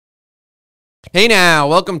Hey now,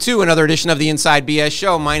 welcome to another edition of the Inside BS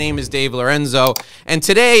Show. My name is Dave Lorenzo, and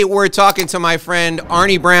today we're talking to my friend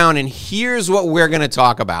Arnie Brown, and here's what we're going to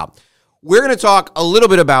talk about. We're going to talk a little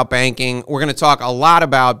bit about banking, we're going to talk a lot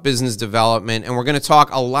about business development, and we're going to talk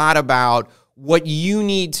a lot about what you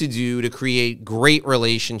need to do to create great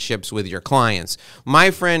relationships with your clients.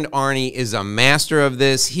 My friend Arnie is a master of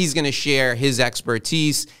this. He's going to share his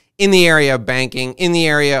expertise in the area of banking, in the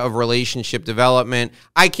area of relationship development.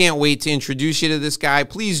 I can't wait to introduce you to this guy.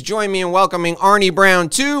 Please join me in welcoming Arnie Brown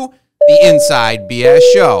to the Inside BS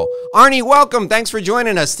Show. Arnie, welcome. Thanks for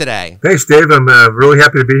joining us today. Thanks, Dave. I'm really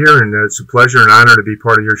happy to be here, and it's a pleasure and honor to be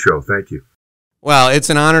part of your show. Thank you. Well, it's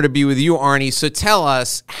an honor to be with you, Arnie. So tell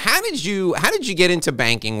us, how did you get into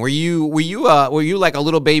banking? Were you like a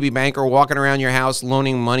little baby banker walking around your house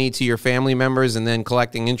loaning money to your family members and then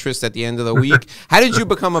collecting interest at the end of the week? How did you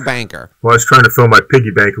become a banker? Well, I was trying to fill my piggy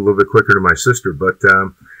bank a little bit quicker than my sister, but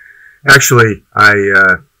actually,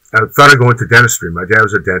 I thought I'd go into dentistry. My dad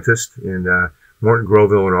was a dentist in Morton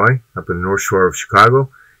Grove, Illinois, up in the North Shore of Chicago,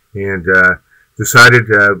 and decided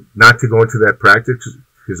not to go into that practice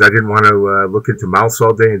because I didn't want to look into mouths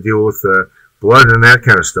all day and deal with blood and that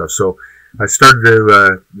kind of stuff. So I started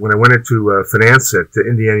to, when I went into finance at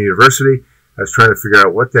Indiana University, I was trying to figure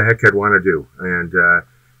out what the heck I'd want to do. And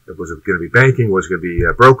was it going to be banking? Was it going to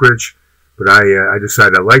be brokerage? But I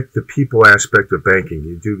decided I liked the people aspect of banking.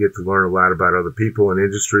 You do get to learn a lot about other people and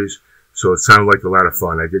industries, so it sounded like a lot of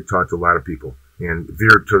fun. I did talk to a lot of people and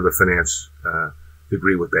veered to the finance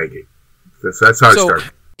degree with banking. So that's how I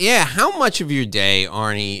started. Yeah, how much of your day,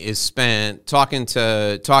 Arnie, is spent talking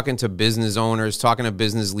to business owners, talking to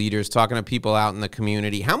business leaders, talking to people out in the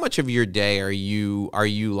community? How much of your day are you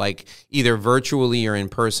like either virtually or in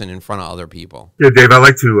person in front of other people? Yeah, Dave, I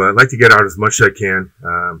like to get out as much as I can.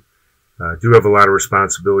 Do have a lot of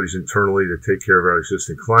responsibilities internally to take care of our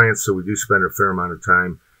existing clients, so we do spend a fair amount of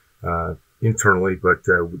time internally. But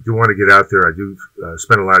we do want to get out there. I do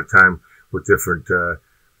spend a lot of time with different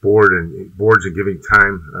boards and giving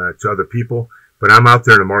time to other people. But I'm out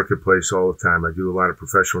there in the marketplace all the time. I do a lot of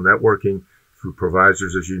professional networking through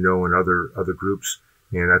provisors, as you know, and other groups.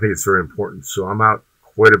 And I think it's very important. So I'm out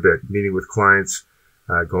quite a bit, meeting with clients,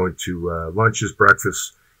 going to lunches,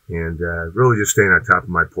 breakfasts, and really just staying on top of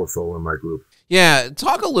my portfolio and my group. Yeah,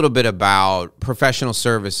 talk a little bit about professional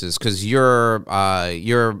services, because you're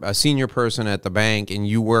a senior person at the bank and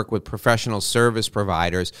you work with professional service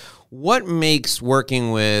providers. What makes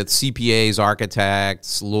working with CPAs,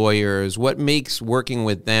 architects, lawyers, what makes working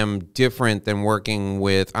with them different than working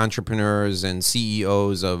with entrepreneurs and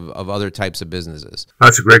CEOs of other types of businesses?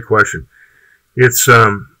 That's a great question. It's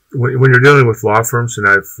when you're dealing with law firms, and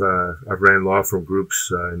I've ran law firm groups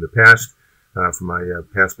in the past from my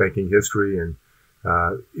past banking history, and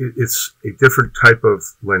it's a different type of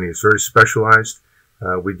lending. It's very specialized.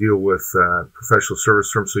 We deal with professional service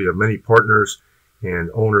firms, so you have many partners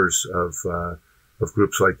and owners of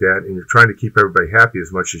groups like that, and you're trying to keep everybody happy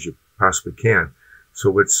as much as you possibly can.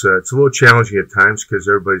 So it's a little challenging at times because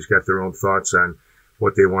everybody's got their own thoughts on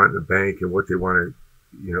what they want in the bank and what they want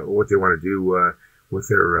to do with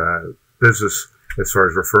their business as far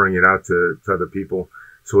as referring it out to other people.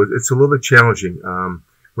 So it's a little bit challenging.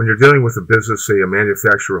 When you're dealing with a business, say a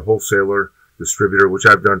manufacturer, wholesaler, distributor, which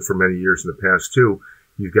I've done for many years in the past too,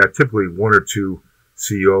 you've got typically one or two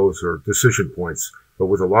CEOs or decision points. But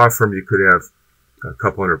with a law firm, you could have a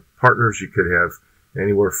couple hundred partners. You could have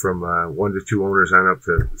anywhere from 1 to 2 owners on up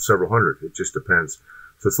to several hundred. It just depends.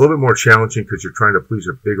 So it's a little bit more challenging because you're trying to please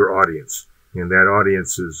a bigger audience. And that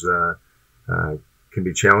audience is can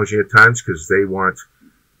be challenging at times because they want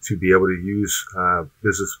to be able to use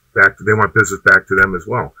business back. They want business back to them as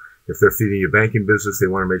well. If they're feeding you banking business, they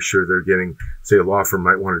want to make sure they're getting, say, a law firm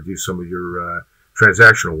might want to do some of your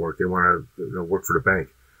transactional work. They want to work for the bank.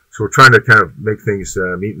 So we're trying to kind of make things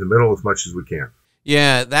meet in the middle as much as we can.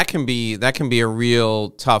 Yeah, that can be a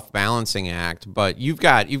real tough balancing act, but you've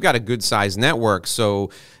got a good sized network.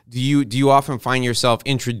 So do you often find yourself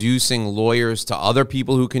introducing lawyers to other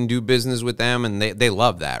people who can do business with them, and they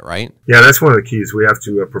love that, right? Yeah, that's one of the keys. We have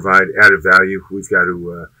to provide added value. We've got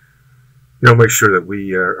to make sure that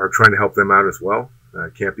we are trying to help them out as well.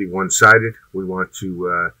 It can't be one-sided. We want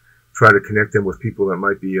to try to connect them with people that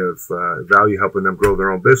might be of value, helping them grow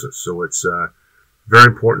their own business. So it's very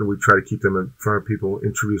important. We try to keep them in front of people,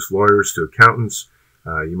 introduce lawyers to accountants.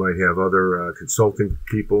 You might have other consulting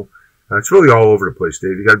people. It's really all over the place,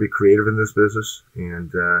 Dave. You got to be creative in this business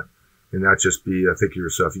and not just be think of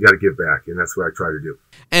yourself. You got to give back, and that's what I try to do.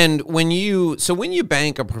 And when you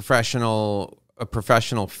bank a professional a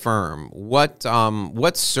professional firm,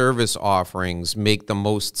 what service offerings make the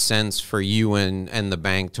most sense for you and the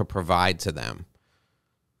bank to provide to them?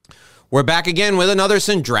 We're back again with another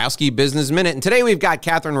Sandrowski Business Minute. And today we've got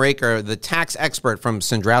Catherine Raker, the tax expert from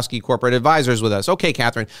Sandrowski Corporate Advisors with us. Okay,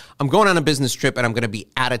 Catherine, I'm going on a business trip and I'm going to be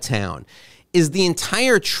out of town. Is the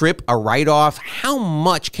entire trip a write-off? How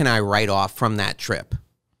much can I write off from that trip?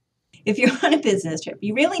 If you're on a business trip,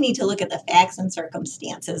 you really need to look at the facts and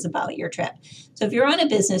circumstances about your trip. So if you're on a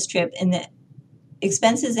business trip and the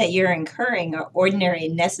expenses that you're incurring are ordinary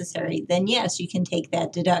and necessary, then yes, you can take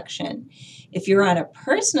that deduction. If you're on a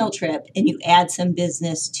personal trip and you add some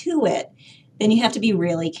business to it, then you have to be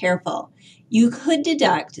really careful. You could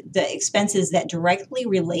deduct the expenses that directly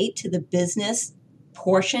relate to the business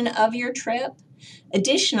portion of your trip.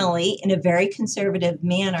 Additionally, in a very conservative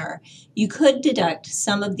manner, you could deduct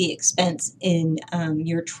some of the expense in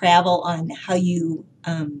your travel on how you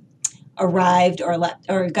arrived or left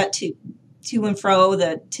or got to and fro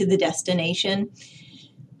to the destination.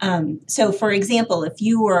 So, for example, if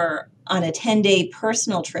you were on a 10-day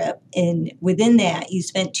personal trip and within that you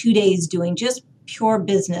spent 2 days doing just pure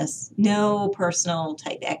business, no personal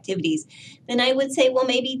type activities, then I would say, well,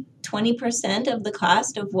 maybe 20% of the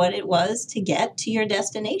cost of what it was to get to your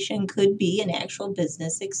destination could be an actual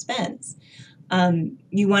business expense.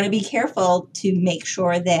 You want to be careful to make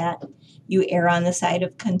sure that you err on the side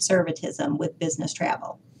of conservatism with business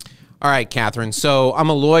travel. All right, Catherine. So I'm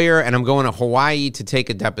a lawyer and I'm going to Hawaii to take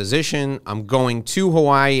a deposition. I'm going to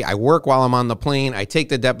Hawaii. I work while I'm on the plane. I take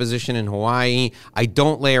the deposition in Hawaii. I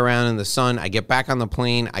don't lay around in the sun. I get back on the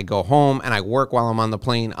plane. I go home and I work while I'm on the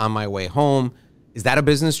plane on my way home. Is that a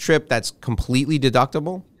business trip that's completely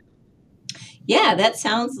deductible? Yeah, that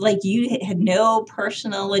sounds like you had no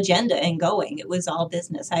personal agenda in going. It was all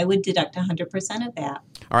business. I would deduct 100% of that.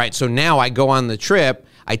 All right, so now I go on the trip,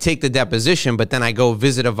 I take the deposition, but then I go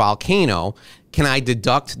visit a volcano. Can I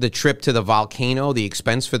deduct the trip to the volcano, the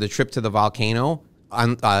expense for the trip to the volcano,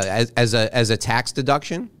 as a tax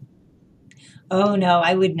deduction? Oh, no,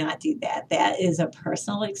 I would not do that. That is a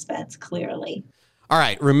personal expense, clearly. All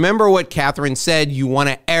right, remember what Catherine said. You want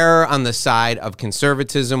to err on the side of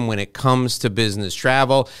conservatism when it comes to business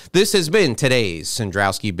travel. This has been today's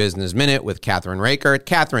Sandrowski Business Minute with Catherine Raker.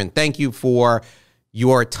 Catherine, thank you for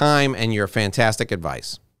your time and your fantastic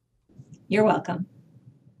advice. You're welcome.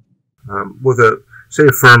 With a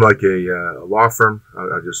firm like a law firm,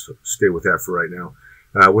 I'll just stay with that for right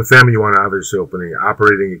now. With them, you want to obviously open an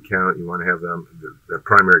operating account. You want to have them their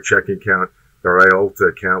primary checking account, their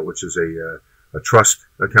IOLTA account, which is a trust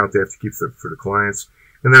account they have to keep for the clients.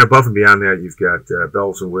 And then above and beyond that, you've got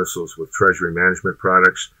bells and whistles with treasury management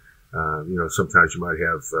products. Sometimes you might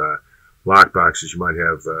have lock boxes. You might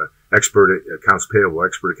have expert accounts payable,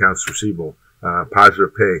 expert accounts receivable,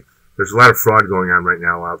 positive pay. There's a lot of fraud going on right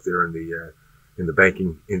now out there in the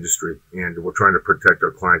banking industry, and we're trying to protect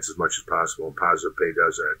our clients as much as possible, and positive pay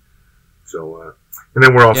does that. So, and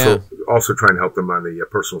then we're also trying to help them on the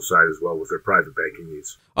personal side as well with their private banking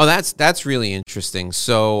needs. Oh, that's really interesting.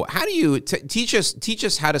 So, how do you teach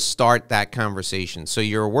us how to start that conversation? So,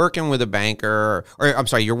 you're working with a banker, or I'm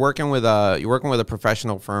sorry, you're working with a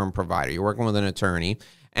professional firm provider. You're working with an attorney,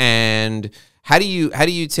 and how do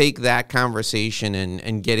you take that conversation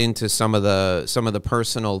and get into some of the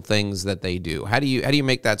personal things that they do? How do you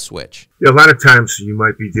make that switch? Yeah, a lot of times you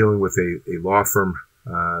might be dealing with a law firm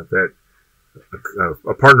that.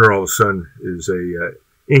 A partner all of a sudden is a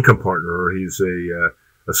income partner, or he's a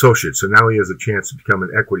associate. So now he has a chance to become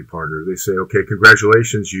an equity partner. They say, okay,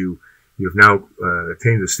 congratulations, you've now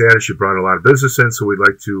attained the status. You brought a lot of business in, so we'd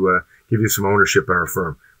like to give you some ownership in our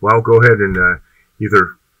firm. Well, go ahead and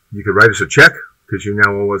either you could write us a check because you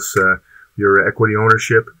now owe us your equity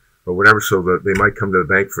ownership or whatever. So that they might come to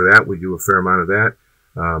the bank for that. We do a fair amount of that.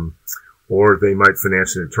 Or they might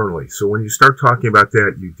finance it internally. So when you start talking about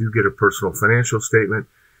that, you do get a personal financial statement.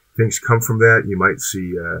 Things come from that. You might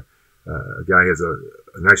see a guy has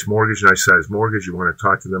a nice mortgage, nice size mortgage. You want to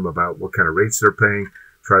talk to them about what kind of rates they're paying,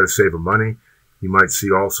 try to save them money. You might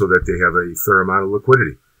see also that they have a fair amount of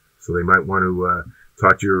liquidity. So they might want to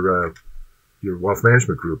talk to your wealth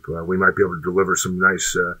management group. We might be able to deliver some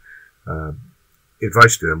nice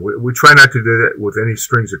advice to them. We try not to do that with any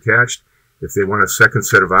strings attached. If they want a second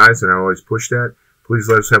set of eyes, and I always push that, please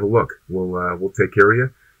let us have a look. We'll take care of you,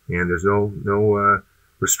 and there's no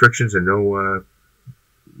restrictions and no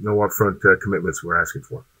upfront commitments we're asking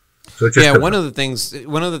for. So it just yeah, one of the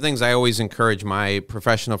things I always encourage my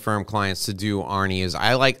professional firm clients to do, Arnie, is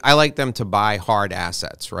I like them to buy hard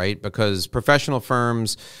assets, right? Because professional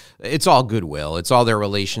firms, it's all goodwill, it's all their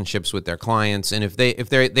relationships with their clients, and if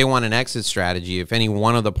they want an exit strategy, if any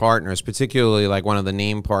one of the partners, particularly like one of the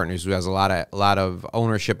name partners who has a lot of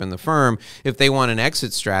ownership in the firm, if they want an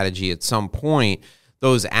exit strategy at some point,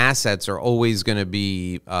 those assets are always going to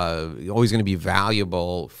be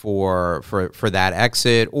valuable for that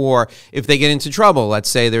exit. Or if they get into trouble, let's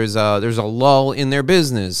say there's a lull in their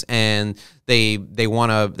business and they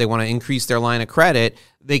want to increase their line of credit,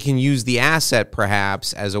 they can use the asset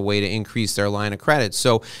perhaps as a way to increase their line of credit.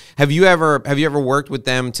 So have you ever worked with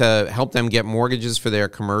them to help them get mortgages for their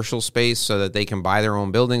commercial space so that they can buy their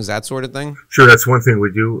own buildings, that sort of thing? Sure, that's one thing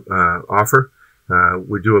we do offer.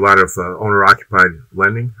 We do a lot of owner-occupied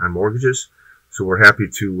lending on mortgages, so we're happy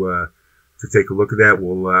to take a look at that.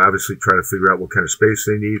 We'll obviously try to figure out what kind of space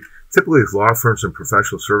they need. Typically, with law firms and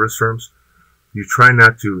professional service firms, you try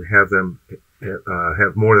not to have them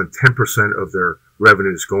have more than 10% of their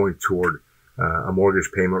revenues going toward a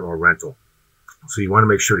mortgage payment or rental. So you want to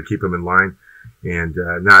make sure to keep them in line and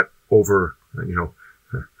not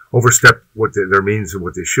overstep what their means and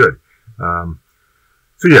what they should.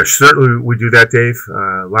 So yeah, certainly we do that, Dave.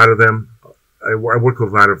 A lot of them, I work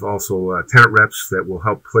with a lot of also tenant reps that will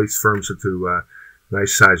help place firms into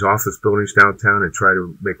nice size office buildings downtown and try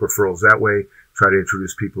to make referrals that way, try to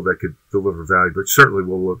introduce people that could deliver value. But certainly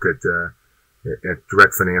we'll look at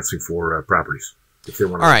direct financing for properties if they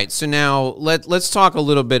want to. All right, so now let's talk a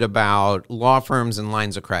little bit about law firms and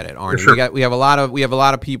lines of credit, Arnie. Yeah, sure. We have a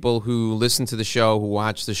lot of people who listen to the show, who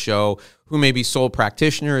watch the show, who may be sole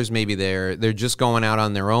practitioners, maybe they're just going out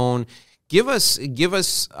on their own. Give us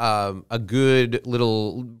a good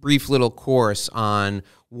brief little course on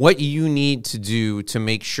what you need to do to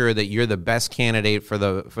make sure that you're the best candidate for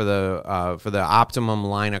the optimum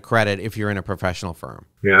line of credit if you're in a professional firm.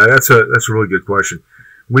 Yeah, that's a really good question.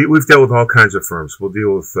 We've dealt with all kinds of firms. We'll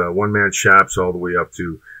deal with one-man shops all the way up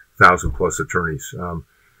to 1,000-plus attorneys. And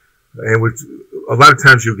a lot of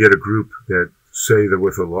times you'll get a group that say they're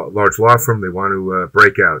with a large law firm, they want to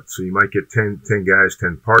break out. So you might get 10 guys,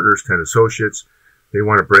 10 partners, 10 associates. They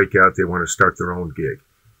want to break out. They want to start their own gig.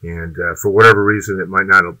 And for whatever reason, it might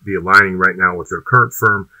not be aligning right now with their current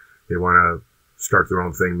firm. They want to start their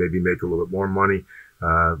own thing, maybe make a little bit more money.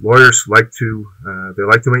 Lawyers like to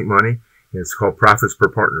make money. And it's called profits per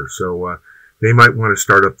partner. So they might want to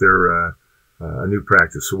start up their a new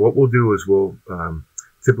practice. So what we'll do is we'll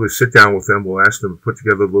typically sit down with them. We'll ask them to put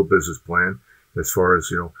together a little business plan as far as,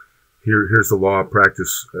 here's the law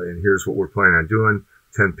practice and here's what we're planning on doing.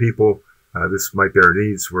 10 people. This might be our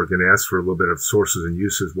needs. We're going to ask for a little bit of sources and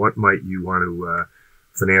uses. What might you want to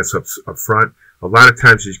finance up front? A lot of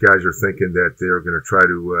times these guys are thinking that they're going to try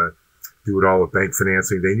to do it all with bank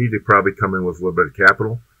financing. They need to probably come in with a little bit of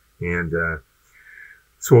capital. And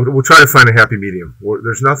so we'll try to find a happy medium.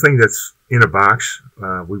 There's nothing that's in a box.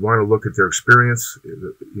 We want to look at their experience.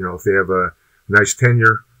 If they have a nice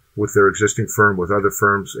tenure with their existing firm, with other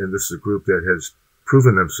firms, and this is a group that has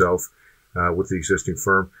proven themselves with the existing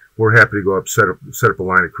firm, we're happy to go up, set up a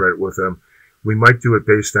line of credit with them. We might do it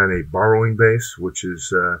based on a borrowing base, which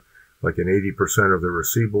is like an 80% of the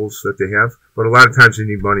receivables that they have. But a lot of times they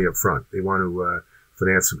need money up front. They want to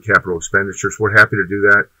finance some capital expenditures. We're happy to do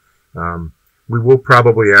that. We will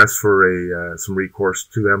probably ask for some recourse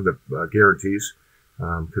to them, the guarantees,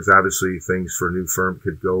 because obviously things for a new firm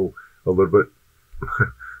could go a little bit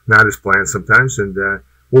not as planned sometimes, and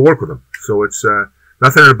we'll work with them. So it's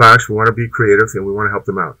nothing in a box. We want to be creative, and we want to help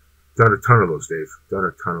them out. Done a ton of those, Dave. Done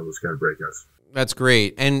a ton of those kind of breakouts. That's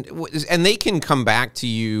great. And they can come back to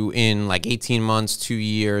you in like 18 months, 2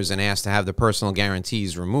 years, and ask to have the personal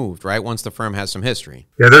guarantees removed, right? Once the firm has some history.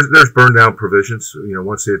 Yeah, there's burn down provisions,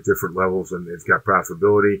 once they hit different levels and it's got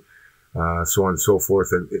profitability, so on and so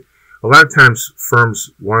forth. And a lot of times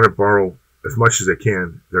firms want to borrow as much as they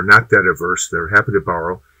can. They're not debt averse. They're happy to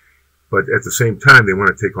borrow. But at the same time, they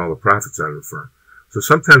want to take all the profits out of the firm. So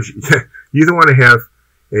sometimes you either want to have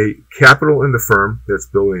a capital in the firm that's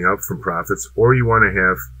building up from profits, or you want to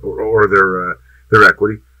have, or their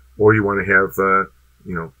equity, or you want to have,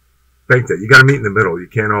 bank debt. You got to meet in the middle. You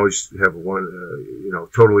can't always have one,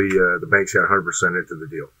 totally, the bank's got 100% into the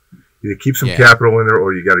deal. You keep some capital in there,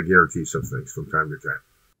 or you got to guarantee some things from time to time.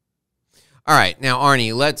 All right. Now,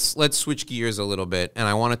 Arnie, let's switch gears a little bit, and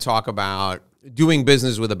I want to talk about doing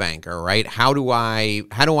business with a banker, right? How do I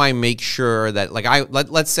make sure that, like,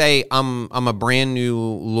 let's say I'm a brand new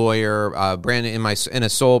lawyer, in a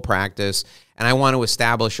sole practice, and I want to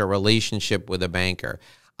establish a relationship with a banker.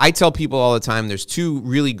 I tell people all the time there's two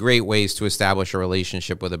really great ways to establish a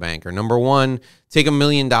relationship with a banker. Number one, take $1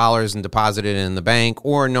 million and deposit it in the bank.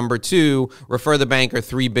 Or number two, refer the banker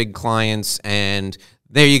 3 big clients, and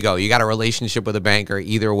there you go. You got a relationship with a banker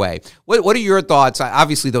either way. What are your thoughts?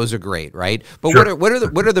 Obviously, those are great, right? But Sure.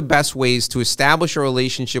 what are the best ways to establish a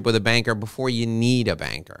relationship with a banker before you need a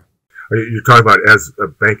banker? You're talking about as a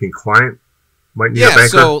banking client might need a banker?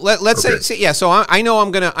 So let's Okay. say So I know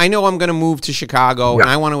I'm gonna move to Chicago, Yeah. and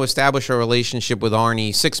I want to establish a relationship with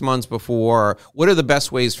Arnie 6 months before. What are the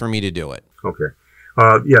best ways for me to do it? Okay.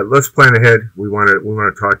 Yeah, let's plan ahead. We want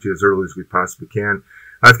to talk to you as early as we possibly can.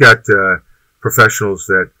 I've got professionals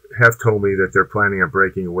that have told me that they're planning on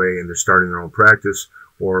breaking away and they're starting their own practice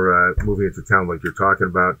or moving into town like you're talking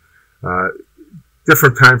about.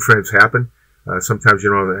 Different time frames happen. Sometimes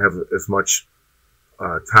you don't have as much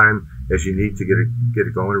time as you need to get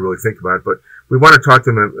it going and really think about it. But we want to talk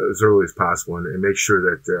to them as early as possible and make sure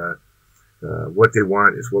that what they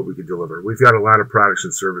want is what we can deliver. We've got a lot of products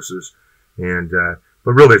and services,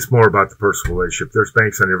 but really it's more about the personal relationship. There's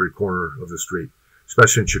banks on every corner of the street,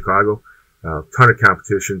 especially in Chicago. Ton of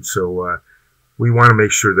competition. So we want to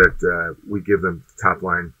make sure that we give them top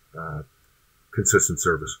line consistent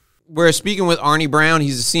service. We're speaking with Arnie Brown.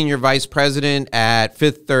 He's a senior vice president at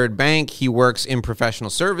Fifth Third Bank. He works in professional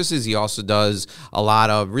services. He also does a lot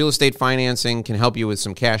of real estate financing, can help you with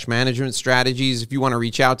some cash management strategies. If you want to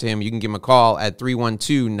reach out to him, you can give him a call at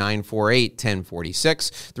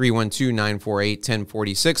 312-948-1046,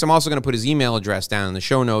 312-948-1046. I'm also going to put his email address down in the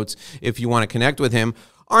show notes if you want to connect with him.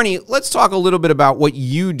 Arnie, let's talk a little bit about what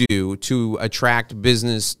you do to attract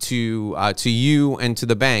business to you and to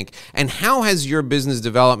the bank, and how has your business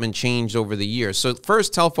development changed over the years? So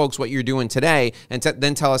first, tell folks what you're doing today, and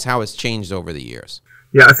then tell us how it's changed over the years.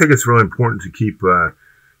 Yeah, I think it's really important to keep a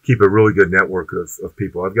really good network of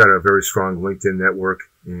people. I've got a very strong LinkedIn network,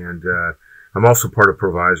 and I'm also part of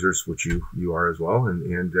Provisors, which you are as well,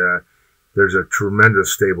 and there's a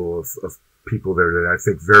tremendous stable of people there that I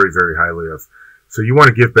think very, very highly of. So you want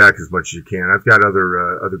to give back as much as you can. I've got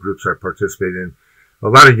other groups I participate in. A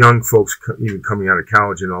lot of young folks, even coming out of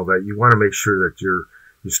college and all that. You want to make sure that you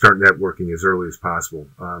start networking as early as possible,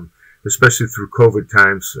 especially through COVID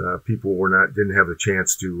times. People didn't have the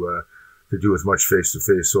chance to do as much face to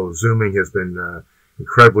face. So Zooming has been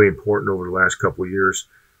incredibly important over the last couple of years.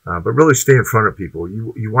 But really stay in front of people.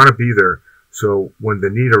 You want to be there. So when the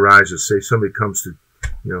need arises, say somebody comes to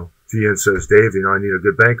you and says, Dave, I need a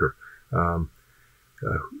good banker.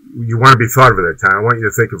 You want to be thought of at that time. I want you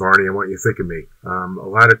to think of Arnie. I want you to think of me. A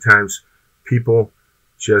lot of times people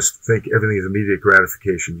just think everything is immediate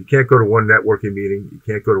gratification. You can't go to one networking meeting. You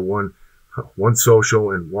can't go to one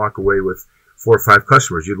social and walk away with 4 or 5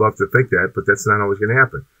 customers. You'd love to think that, but that's not always going to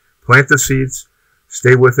happen. Plant the seeds,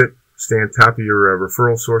 stay with it, stay on top of your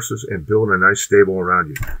referral sources, and build a nice stable around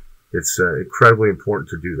you. It's incredibly important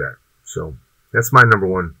to do that. So that's my number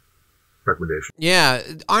one recommendation. Yeah,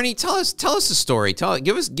 Arnie, tell us a story.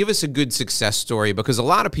 Give us a good success story, because a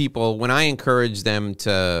lot of people, when I encourage them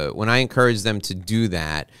to do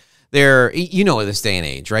that, they're, this day and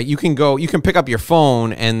age, right? You can pick up your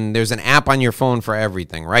phone and there's an app on your phone for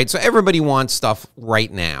everything, right? So everybody wants stuff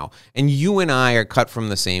right now, and you and I are cut from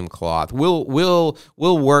the same cloth. We'll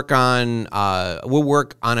work on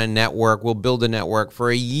a network. We'll build a network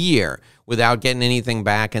for a year without getting anything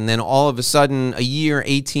back, and then all of a sudden, a year,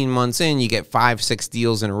 18 months in, you get 5-6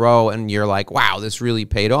 deals in a row, and you're like, wow, this really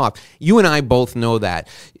paid off. You and I both know that.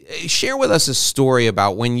 Share with us a story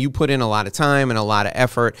about when you put in a lot of time and a lot of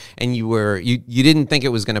effort, and you didn't think it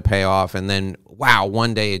was going to pay off, and then, wow,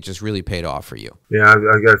 one day it just really paid off for you. Yeah,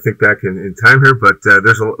 I've got to think back in time here, but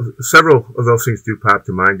there's several of those things do pop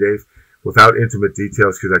to mind, Dave, without intimate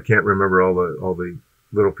details, because I can't remember all the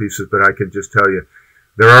little pieces, but I can just tell you,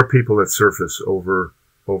 there are people that surface over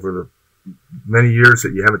the many years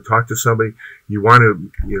that you haven't talked to somebody. You want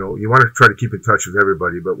to try to keep in touch with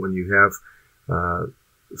everybody, but when you have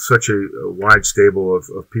such a wide stable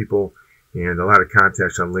of people and a lot of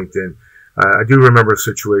contacts on LinkedIn, I do remember a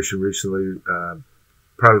situation recently,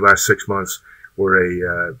 probably the last 6 months,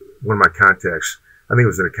 where one of my contacts, I think it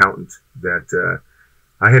was an accountant that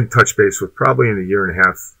I hadn't touched base with probably in a year and a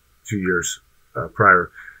half, 2 years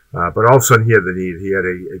prior. But all of a sudden he had the need. He had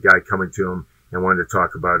a guy coming to him and wanted to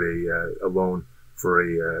talk about a loan for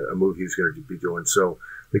a move he was going to be doing. So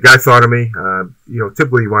the guy thought of me.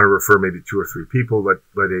 Typically you want to refer maybe 2 or 3 people, let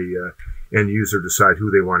a end user decide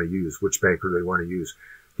who they want to use, which banker they want to use.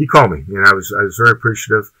 He called me, and I was very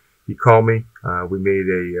appreciative. He called me. We made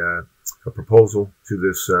a proposal to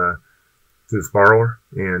this borrower,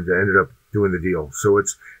 and ended up doing the deal. So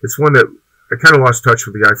it's one that I kind of lost touch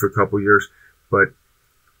with the guy for a couple of years, but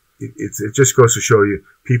it just goes to show you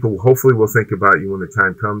people hopefully will think about you when the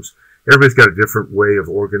time comes. Everybody's got a different way of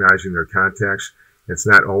organizing their contacts. It's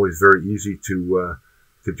not always very easy to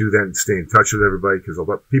do that and stay in touch with everybody because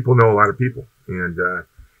people know a lot of people, and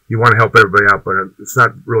you want to help everybody out, but it's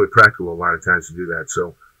not really practical a lot of times to do that.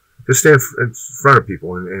 So just stay in front of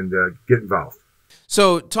people and get involved.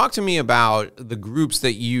 So talk to me about the groups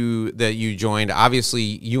that you joined. Obviously,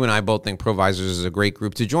 you and I both think Provisors is a great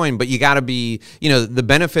group to join, but you got to be, the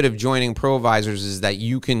benefit of joining Provisors is that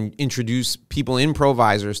you can introduce people in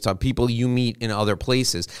Provisors to people you meet in other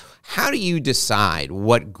places. How do you decide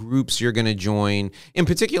what groups you're going to join? In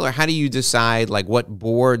particular, how do you decide like what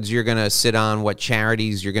boards you're going to sit on, what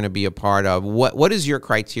charities you're going to be a part of? What is your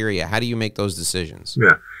criteria? How do you make those decisions?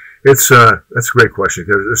 Yeah. That's a great question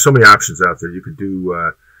because there's so many options out there. You could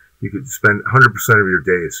spend 100% of your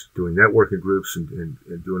days doing networking groups and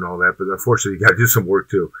doing all that, but unfortunately, you got to do some work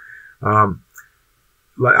too. I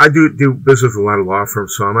do business with a lot of law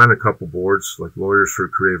firms, so I'm on a couple boards, like Lawyers for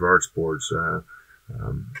Creative Arts boards. I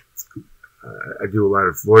do a lot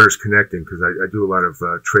of Lawyers Connecting because I do a lot of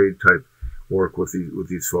trade type work with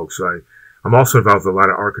these folks. So I'm also involved with a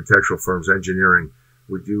lot of architectural firms, engineering.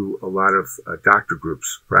 We do a lot of doctor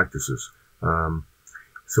groups, practices.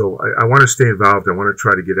 So I want to stay involved. I want to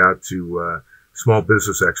try to get out to small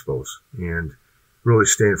business expos and really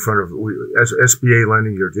stay in front of. As SBA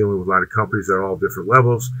lending, you're dealing with a lot of companies at all different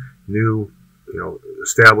levels, new,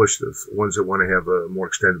 established, the ones that want to have more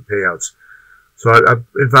extended payouts. So I'm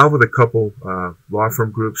involved with a couple law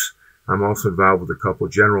firm groups. I'm also involved with a couple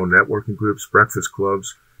general networking groups, breakfast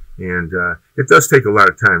clubs. And it does take a lot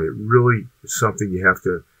of time. It really is something you have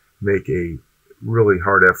to make a really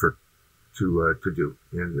hard effort to do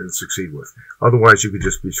and succeed with. Otherwise, you could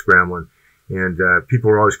just be scrambling. And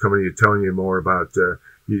people are always coming to you, telling you more about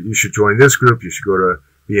you should join this group, you should go to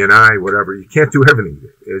BNI, whatever. You can't do everything,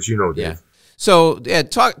 as you know, Dave. Yeah. So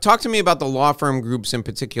talk to me about the law firm groups in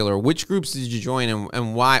particular. Which groups did you join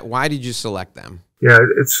and why did you select them? Yeah,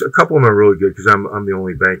 it's a couple of them are really good because I'm the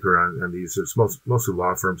only banker on these. It's mostly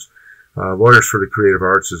law firms. Lawyers for the Creative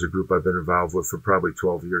Arts is a group I've been involved with for probably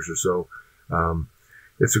 12 years or so.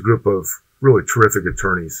 It's a group of really terrific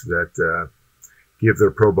attorneys that give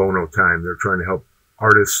their pro bono time. They're trying to help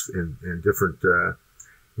artists in different,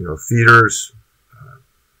 theaters,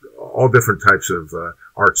 all different types of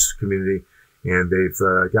arts community, and they've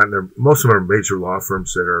gotten most of them are major law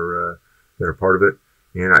firms that are part of it.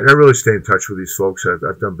 And I really stay in touch with these folks.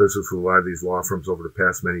 I've done business with a lot of these law firms over the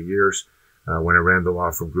past many years. When I ran the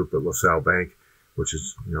law firm group at LaSalle Bank, which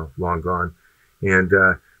is long gone, and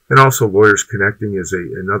also Lawyers Connecting is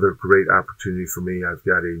another great opportunity for me. I've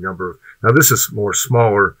got a number of now. This is more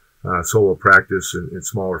smaller solo practice and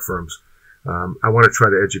smaller firms. I want to try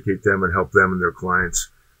to educate them and help them and their clients.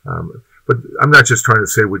 But I'm not just trying to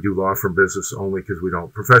say we do law firm business only because we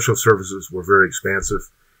don't. Professional services, we're very expansive.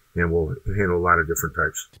 And we'll handle a lot of different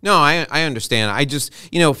types. No, I understand. I just,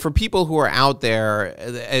 for people who are out there,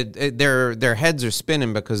 their heads are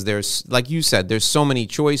spinning because there's, like you said, there's so many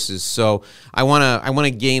choices. So I want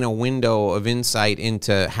to gain a window of insight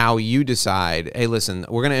into how you decide, hey, listen,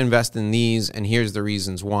 we're going to invest in these, and here's the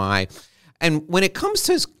reasons why. And when it comes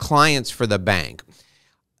to clients for the bank,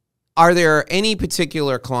 are there any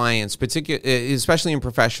particular clients, especially in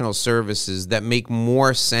professional services, that make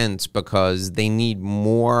more sense because they need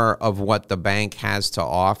more of what the bank has to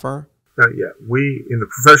offer? Yeah, in the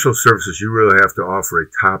professional services, you really have to offer a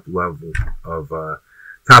top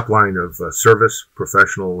line of service,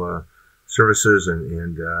 professional services,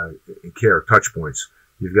 and care, touch points.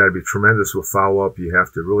 You've got to be tremendous with follow up. You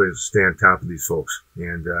have to really stay on top of these folks,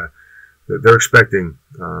 and they're expecting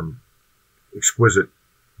exquisite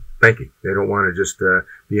banking. They don't want to just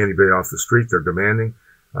be anybody off the street. They're demanding.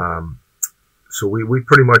 So we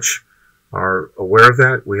pretty much are aware of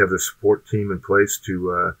that. We have the support team in place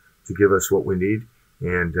to give us what we need,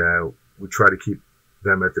 and we try to keep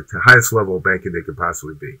them at the highest level of banking they could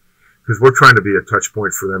possibly be, because we're trying to be a touch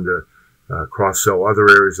point for them to cross-sell other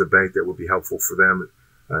areas of the bank that would be helpful for them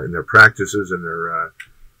in their practices and their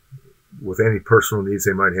with any personal needs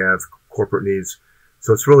they might have, corporate needs.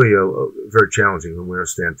 So it's really very challenging when we want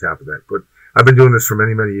to stay on top of that. But I've been doing this for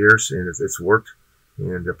many, many years, and it's worked.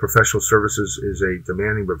 And professional services is a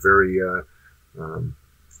demanding but very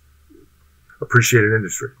appreciated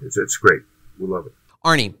industry. It's great. We love it.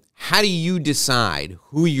 Arnie, how do you decide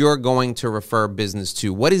who you're going to refer business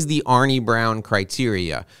to? What is the Arnie Brown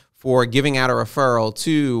criteria for giving out a referral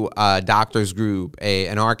to a doctor's group,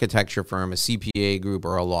 an architecture firm, a CPA group,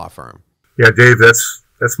 or a law firm? Yeah, Dave,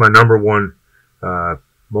 that's my number one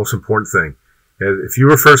most important thing. If you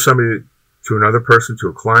refer somebody to another person, to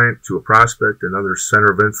a client, to a prospect, another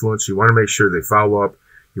center of influence. You want to make sure they follow up.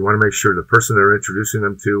 You want to make sure the person they're introducing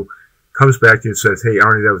them to comes back to you and says, hey,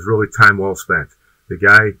 Arnie, that was really time well spent. The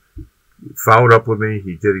guy followed up with me.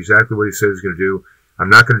 He did exactly what he said he was going to do. I'm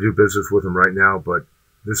not going to do business with him right now, but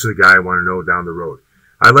this is a guy I want to know down the road.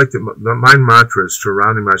 I like to, my mantra is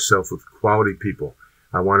surrounding myself with quality people.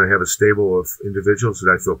 I want to have a stable of individuals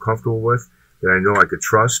that I feel comfortable with, that I know I could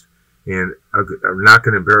trust, and are not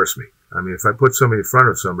going to embarrass me. I mean, if I put somebody in front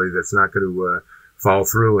of somebody that's not going to follow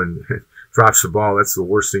through and drops the ball, that's the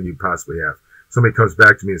worst thing you possibly have. Somebody comes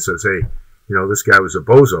back to me and says, hey, this guy was a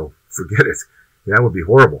bozo, forget it. That would be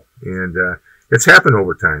horrible. And it's happened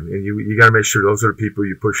over time. And you got to make sure those are the people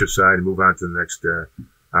you push aside and move on to the next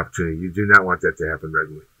opportunity. You do not want that to happen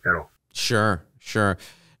regularly at all. Sure.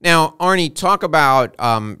 Now, Arnie, talk about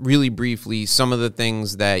really briefly some of the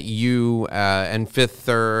things that you and Fifth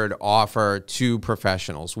Third offer to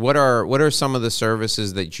professionals. What are some of the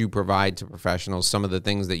services that you provide to professionals, some of the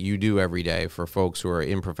things that you do every day for folks who are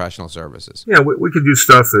in professional services? Yeah, we could do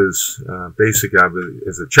stuff as basic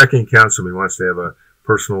as a checking account. Somebody wants to have a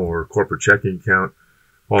personal or corporate checking account,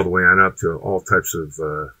 all the way on up to all types of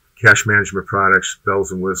cash management products,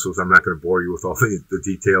 bells and whistles. I'm not going to bore you with all the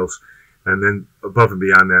details. And then above and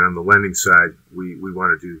beyond that, on the lending side, we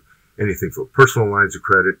want to do anything for personal lines of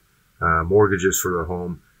credit, mortgages for the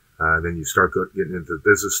home. Then you start getting into the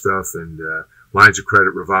business stuff and lines of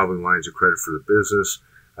credit, revolving lines of credit for the business,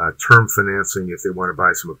 term financing if they want to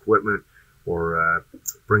buy some equipment or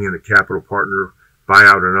bring in a capital partner, buy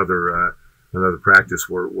out another practice.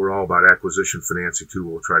 We're all about acquisition financing too.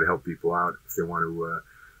 We'll try to help people out if they want to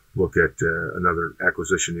look at another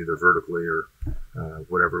acquisition, either vertically or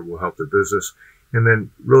whatever will help their business. And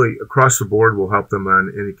then really across the board, we'll help them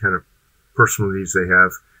on any kind of personal needs they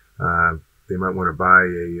have. They might want to buy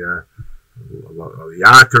a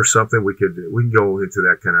yacht or something. We can go into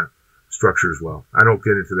that kind of structure as well. I don't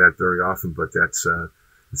get into that very often, but that's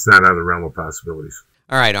it's not out of the realm of possibilities.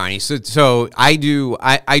 All right, Arnie. So I do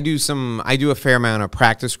a fair amount of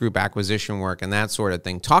practice group acquisition work and that sort of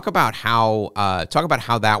thing. Talk about how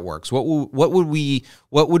that works. What would we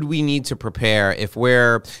need to prepare if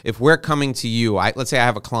we're coming to you? Let's say I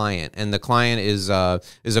have a client and the client is a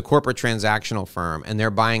corporate transactional firm and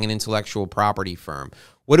they're buying an intellectual property firm.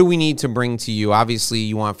 What do we need to bring to you? Obviously,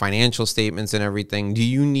 you want financial statements and everything. Do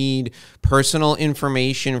you need personal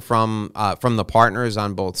information from the partners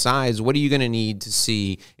on both sides? What are you going to need to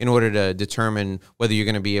see in order to determine whether you're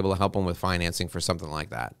going to be able to help them with financing for something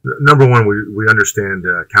like that? Number one, we understand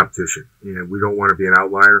competition. We don't want to be an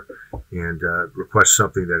outlier and request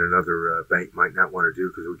something that another bank might not want to do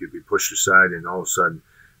because we could be pushed aside and all of a sudden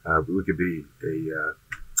we could be a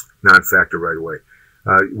non-factor right away.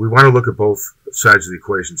 We want to look at both sides of the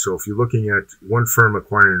equation. So if you're looking at one firm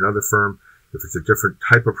acquiring another firm, if it's a different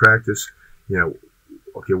type of practice,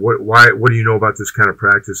 okay, what do you know about this kind of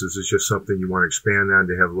practice? Is this just something you want to expand on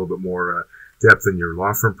to have a little bit more depth in your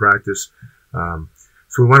law firm practice? So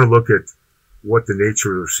we want to look at what the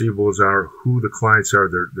nature of the receivables are, who the clients are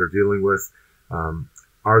they're dealing with.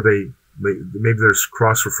 Are they, maybe there's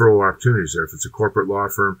cross referral opportunities there. If it's a corporate law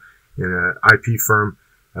firm and an IP firm,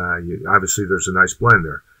 obviously there's a nice blend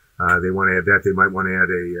there. They want to add that. They might want to add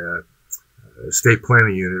a estate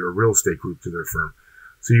planning unit or real estate group to their firm.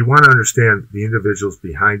 So you want to understand the individuals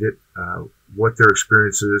behind it, what their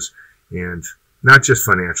experience is, and not just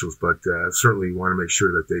financials, but certainly you want to make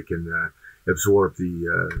sure that they can absorb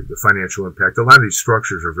the financial impact. A lot of these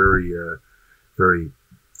structures are very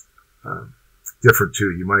different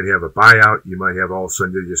too. You might have a buyout. You might have all of a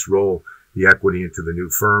sudden they just roll the equity into the new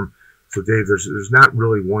firm. So Dave, there's not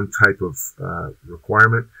really one type of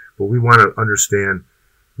requirement, but we want to understand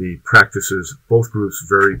the practices, both groups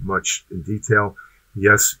very much in detail.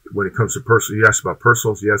 Yes, when it comes to personal, you asked about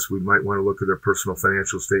personals. Yes, we might want to look at their personal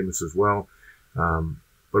financial statements as well, but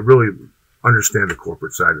really understand the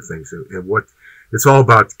corporate side of things and what it's all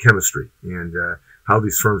about chemistry and how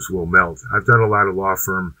these firms will meld. I've done a lot of law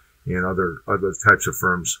firm and other types of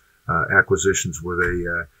firms acquisitions where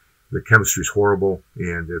the chemistry is horrible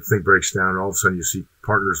and the thing breaks down. And all of a sudden you see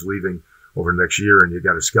partners leaving over the next year and you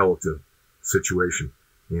got a skeleton situation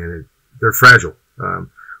and they're fragile.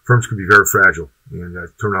 Firms can be very fragile and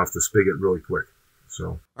turn off the spigot really quick.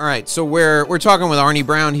 So, all right. So we're talking with Arnie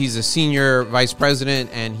Brown. He's a senior vice president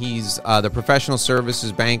and he's the professional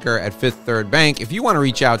services banker at Fifth Third Bank. If you want to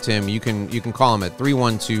reach out to him, you can call him at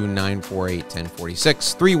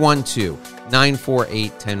 312-948-1046,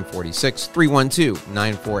 312-948-1046,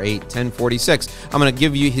 312-948-1046. I'm going to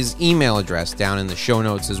give you his email address down in the show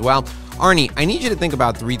notes as well. Arnie, I need you to think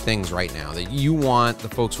about three things right now that you want the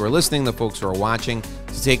folks who are listening, the folks who are watching,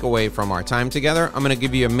 to take away from our time together, I'm going to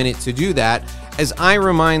give you a minute to do that as I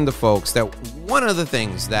remind the folks that one of the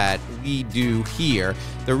things that we do here,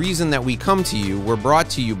 the reason that we come to you, we're brought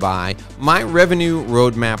to you by my Revenue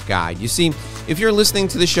Roadmap Guide. You see, if you're listening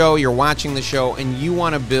to the show, you're watching the show, and you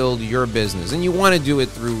want to build your business, and you want to do it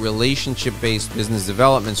through relationship-based business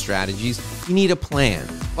development strategies, you need a plan.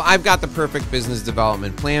 Well, I've got the perfect business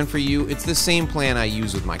development plan for you. It's the same plan I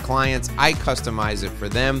use with my clients. I customize it for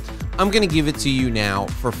them. I'm going to give it to you now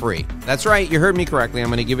for free. That's right. You heard me correctly. I'm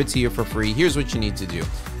going to give it to you for free. Here's what you need to do.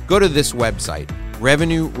 Go to this website,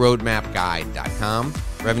 revenueroadmapguide.com,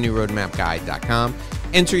 revenueroadmapguide.com.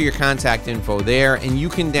 Enter your contact info there, and you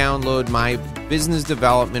can download my business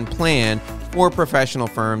development plan for professional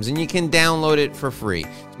firms, and you can download it for free.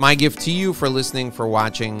 It's my gift to you for listening, for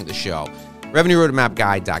watching the show.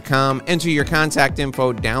 revenueroadmapguide.com. Enter your contact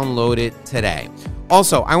info, download it today.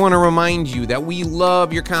 Also, I want to remind you that we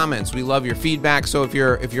love your comments. We love your feedback. So if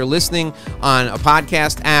you're listening on a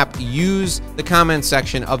podcast app, use the comment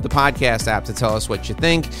section of the podcast app to tell us what you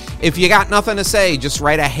think. If you got nothing to say, just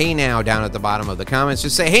write a hey now down at the bottom of the comments.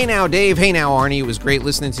 Just say, hey now, Dave. Hey now, Arnie. It was great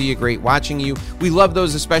listening to you. Great watching you. We love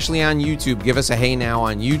those, especially on YouTube. Give us a hey now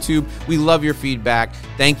on YouTube. We love your feedback.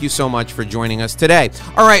 Thank you so much for joining us today.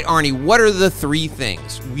 All right, Arnie, what are the 3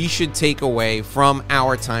 things we should take away from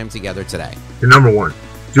our time together today? Number 1,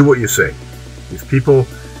 do what you say. If people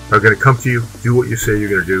are going to come to you, do what you say you're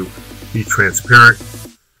going to do. Be transparent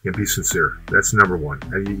and be sincere. That's number 1.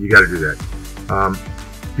 And you got to do that.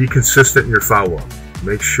 Be consistent in your follow-up.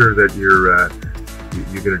 Make sure that you're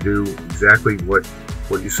going to do exactly what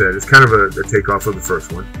you said. It's kind of a takeoff of the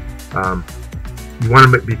first one. You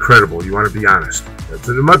want to be credible. You want to be honest.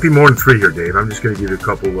 So there might be more than 3 here, Dave. I'm just going to give you a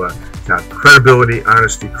couple. Credibility,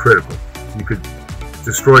 honesty, critical. You could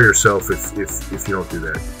destroy yourself if you don't do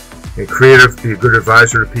that. And creative, be a good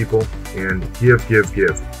advisor to people, and give. You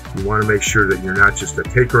want to make sure that you're not just a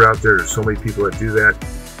taker out there. There's so many people that do that,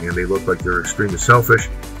 and they look like they're extremely selfish.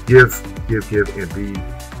 Give, and be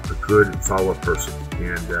a good follow-up person.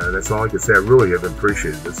 And that's all I can say. I really have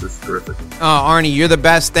appreciated this. This is terrific. Oh, Arnie, you're the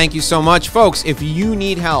best. Thank you so much. Folks, if you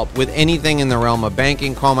need help with anything in the realm of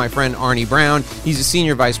banking, call my friend Arnie Brown. He's a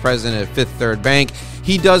senior vice president at Fifth Third Bank.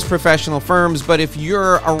 He does professional firms, but if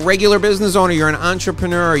you're a regular business owner, you're an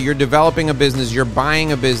entrepreneur, you're developing a business, you're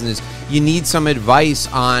buying a business, you need some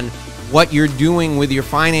advice on what you're doing with your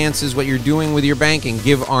finances, what you're doing with your banking,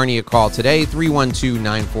 give Arnie a call today,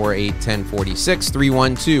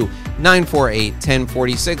 312-948-1046,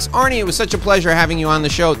 312-948-1046. Arnie, it was such a pleasure having you on the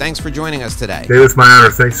show. Thanks for joining us today. Dave, it's my honor.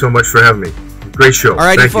 Thanks so much for having me. Great show. All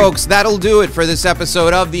righty, folks, that'll do it for this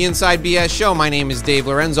episode of the Inside BS Show. My name is Dave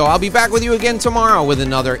Lorenzo. I'll be back with you again tomorrow with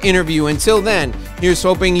another interview. Until then, here's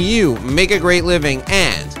hoping you make a great living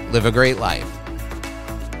and live a great life.